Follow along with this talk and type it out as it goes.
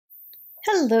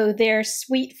Hello there,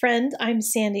 sweet friend. I'm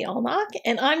Sandy Allnock,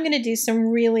 and I'm going to do some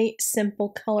really simple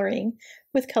coloring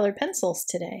with colored pencils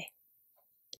today.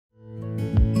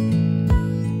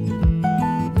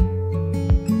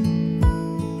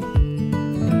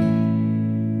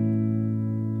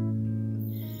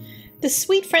 The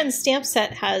Sweet Friend stamp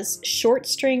set has short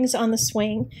strings on the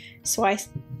swing, so I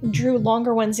drew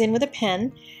longer ones in with a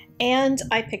pen, and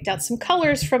I picked out some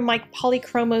colors from my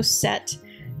Polychromos set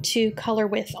to color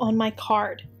with on my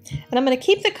card. And I'm going to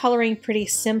keep the coloring pretty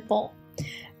simple.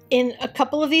 In a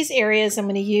couple of these areas, I'm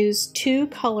going to use two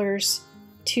colors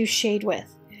to shade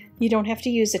with. You don't have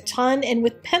to use a ton, and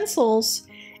with pencils,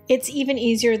 it's even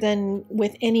easier than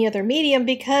with any other medium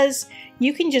because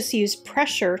you can just use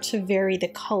pressure to vary the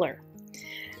color.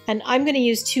 And I'm going to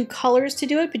use two colors to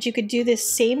do it, but you could do this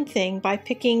same thing by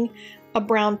picking a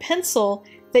brown pencil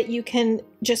that you can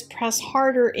just press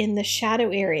harder in the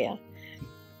shadow area.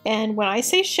 And when I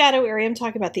say shadow area, I'm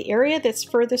talking about the area that's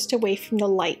furthest away from the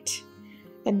light.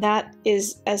 And that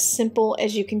is as simple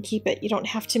as you can keep it. You don't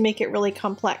have to make it really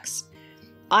complex.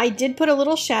 I did put a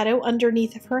little shadow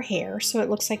underneath of her hair, so it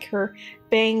looks like her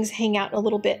bangs hang out a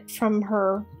little bit from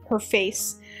her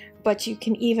face, but you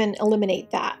can even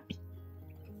eliminate that.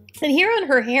 And here on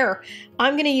her hair,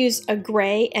 I'm going to use a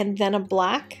gray and then a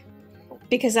black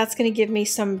because that's going to give me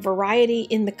some variety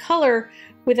in the color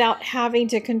without having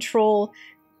to control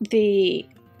the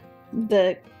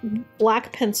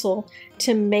black pencil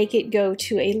to make it go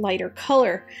to a lighter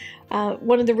color.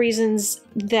 One of the reasons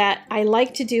that I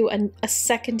like to do a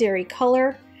secondary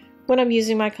color when I'm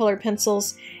using my colored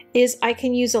pencils is I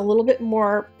can use a little bit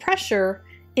more pressure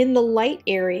in the light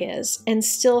areas and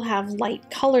still have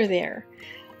light color there.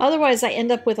 Otherwise, I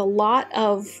end up with a lot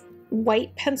of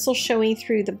white pencil showing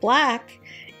through the black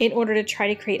in order to try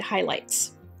to create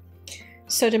highlights.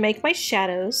 So to make my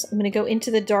shadows, I'm going to go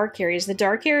into the dark areas. The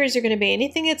dark areas are going to be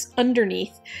anything that's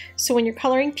underneath. So when you're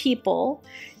coloring people,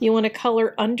 you want to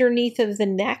color underneath of the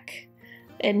neck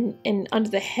and under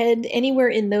the head, anywhere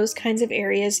in those kinds of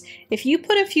areas. If you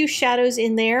put a few shadows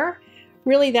in there,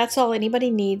 really that's all anybody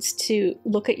needs to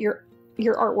look at your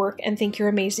artwork and think you're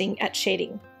amazing at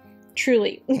shading.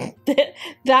 Truly,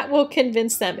 that will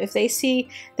convince them. If they see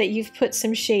that you've put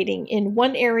some shading in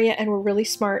one area and were really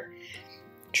smart,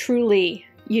 truly,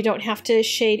 you don't have to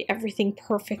shade everything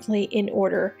perfectly in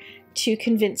order to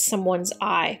convince someone's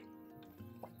eye.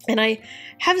 And I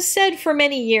have said for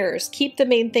many years, keep the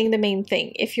main thing the main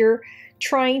thing. If you're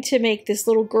trying to make this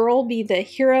little girl be the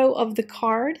hero of the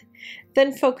card,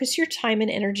 then focus your time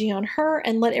and energy on her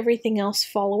and let everything else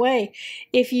fall away.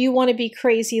 If you want to be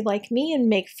crazy like me and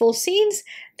make full scenes,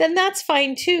 then that's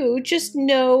fine too. Just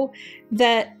know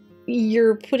that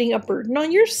you're putting a burden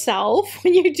on yourself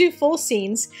when you do full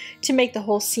scenes to make the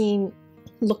whole scene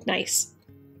look nice.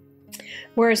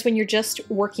 Whereas when you're just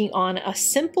working on a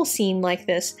simple scene like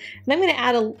this, and I'm going to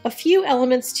add a few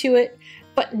elements to it,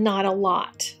 but not a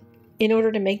lot, in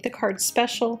order to make the card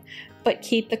special, but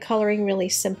keep the coloring really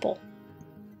simple.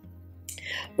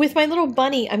 With my little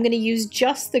bunny, I'm going to use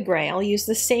just the gray. I'll use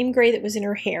the same gray that was in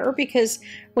her hair because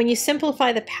when you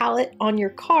simplify the palette on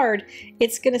your card,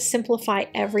 it's going to simplify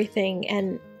everything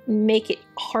and make it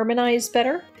harmonize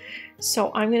better.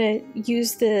 So I'm going to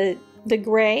use the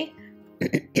gray.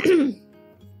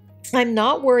 I'm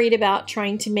not worried about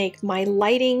trying to make my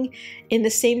lighting in the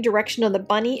same direction on the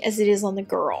bunny as it is on the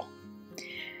girl.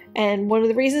 And one of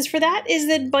the reasons for that is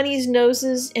that bunnies'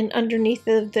 noses and underneath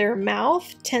of their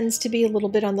mouth tends to be a little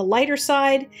bit on the lighter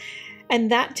side,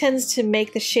 and that tends to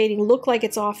make the shading look like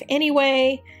it's off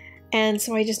anyway, and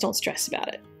so I just don't stress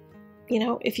about it. You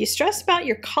know, if you stress about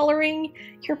your coloring,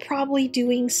 you're probably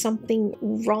doing something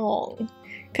wrong,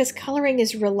 because coloring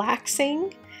is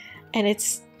relaxing, and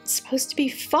it's supposed to be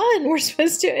fun. We're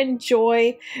supposed to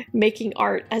enjoy making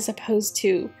art as opposed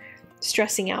to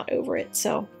stressing out over it.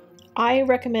 So I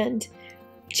recommend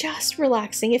just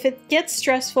relaxing. If it gets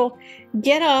stressful,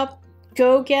 get up,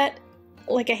 go get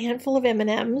like a handful of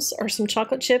M&Ms or some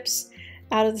chocolate chips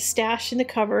out of the stash in the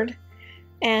cupboard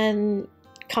and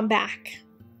come back.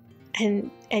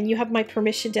 And you have my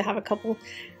permission to have a couple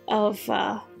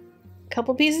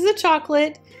pieces of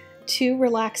chocolate to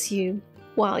relax you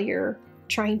while you're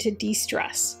trying to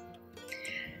de-stress.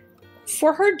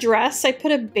 For her dress, I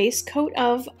put a base coat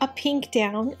of a pink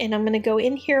down, and I'm going to go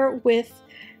in here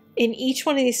in each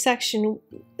one of these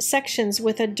sections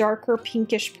with a darker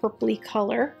pinkish purpley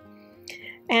color.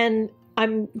 And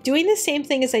I'm doing the same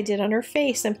thing as I did on her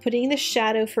face. I'm putting the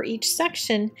shadow for each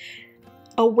section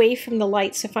away from the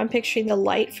light. So if I'm picturing the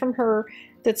light from her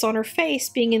that's on her face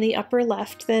being in the upper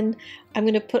left, then I'm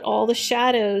going to put all the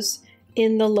shadows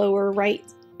in the lower right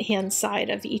hand side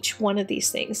of each one of these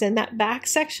things. And that back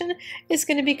section is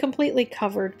going to be completely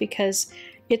covered because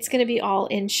it's going to be all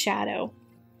in shadow.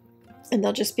 And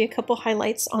there'll just be a couple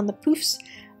highlights on the poofs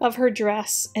of her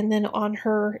dress and then on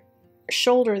her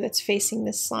shoulder that's facing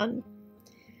the sun.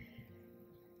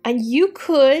 And you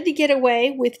could get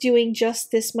away with doing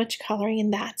just this much coloring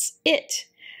and that's it.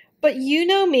 But you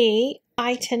know me,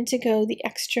 I tend to go the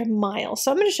extra mile.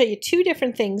 So I'm going to show you two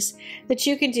different things that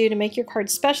you can do to make your card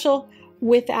special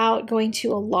without going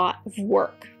to a lot of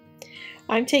work.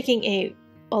 I'm taking a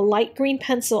light green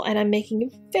pencil and I'm making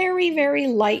a very, very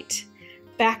light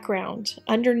background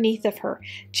underneath of her.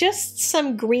 Just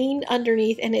some green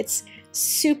underneath, and it's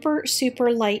super,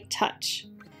 super light touch.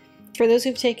 For those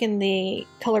who've taken the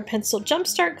Color Pencil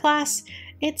Jumpstart class,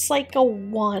 it's like a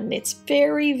 1. It's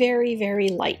very, very, very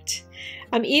light.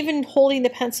 I'm even holding the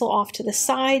pencil off to the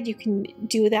side. You can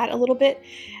do that a little bit.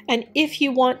 And if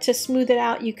you want to smooth it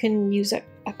out, you can use a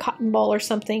cotton ball or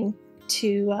something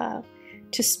to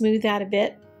smooth that a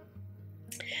bit.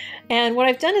 And what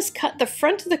I've done is cut the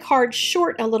front of the card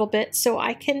short a little bit so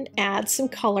I can add some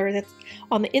color that's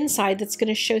on the inside that's going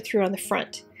to show through on the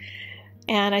front.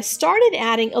 And I started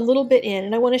adding a little bit in,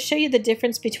 and I want to show you the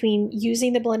difference between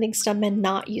using the blending stump and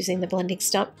not using the blending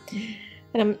stump.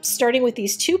 And I'm starting with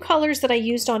these two colors that I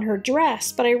used on her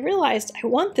dress, but I realized I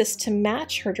want this to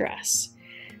match her dress.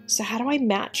 So how do I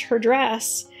match her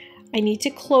dress? I need to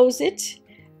close it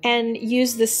and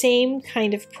use the same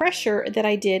kind of pressure that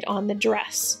I did on the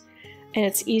dress. And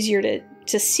it's easier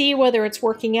to see whether it's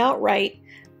working out right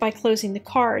by closing the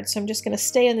card. So I'm just going to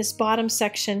stay in this bottom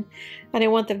section, and I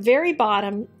want the very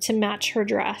bottom to match her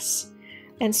dress.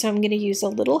 And so I'm going to use a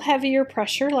little heavier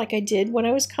pressure like I did when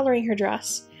I was coloring her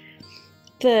dress.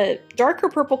 The darker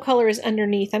purple color is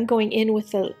underneath. I'm going in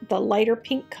with the lighter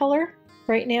pink color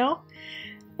right now,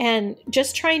 and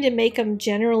just trying to make them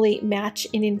generally match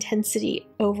in intensity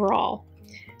overall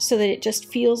so that it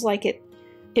just feels like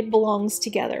it belongs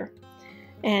together.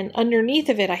 And underneath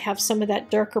of it, I have some of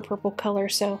that darker purple color,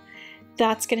 so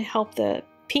that's going to help the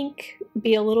pink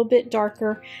be a little bit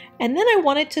darker. And then I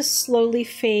want it to slowly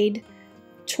fade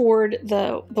toward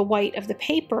the white of the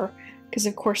paper, because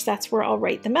of course that's where I'll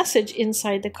write the message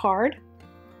inside the card.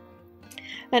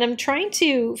 And I'm trying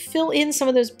to fill in some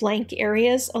of those blank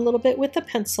areas a little bit with the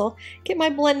pencil, get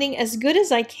my blending as good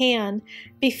as I can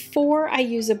before I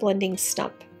use a blending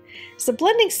stump. So the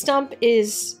blending stump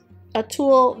is a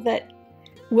tool that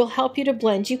will help you to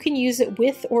blend. You can use it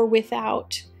with or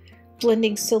without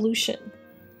blending solution.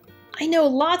 I know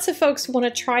lots of folks want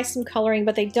to try some coloring,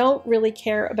 but they don't really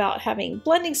care about having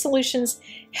blending solutions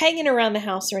hanging around the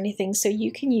house or anything, so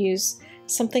you can use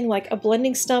something like a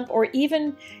blending stump or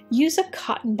even use a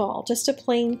cotton ball. Just a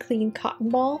plain, clean cotton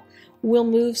ball will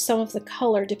move some of the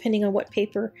color depending on what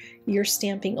paper you're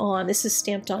stamping on. This is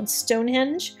stamped on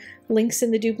Stonehenge. Links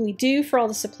in the doobly-doo for all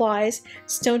the supplies.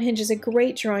 Stonehenge is a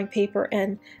great drawing paper,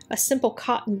 and a simple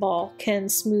cotton ball can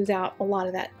smooth out a lot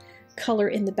of that color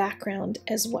in the background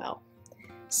as well.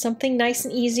 Something nice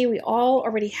and easy we all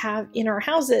already have in our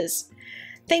houses.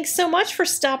 Thanks so much for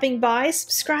stopping by.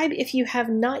 Subscribe if you have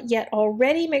not yet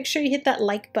already. Make sure you hit that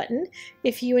like button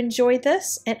if you enjoyed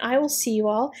this, and I will see you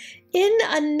all in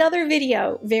another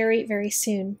video very, very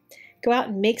soon. Go out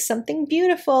and make something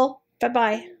beautiful.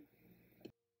 Bye-bye.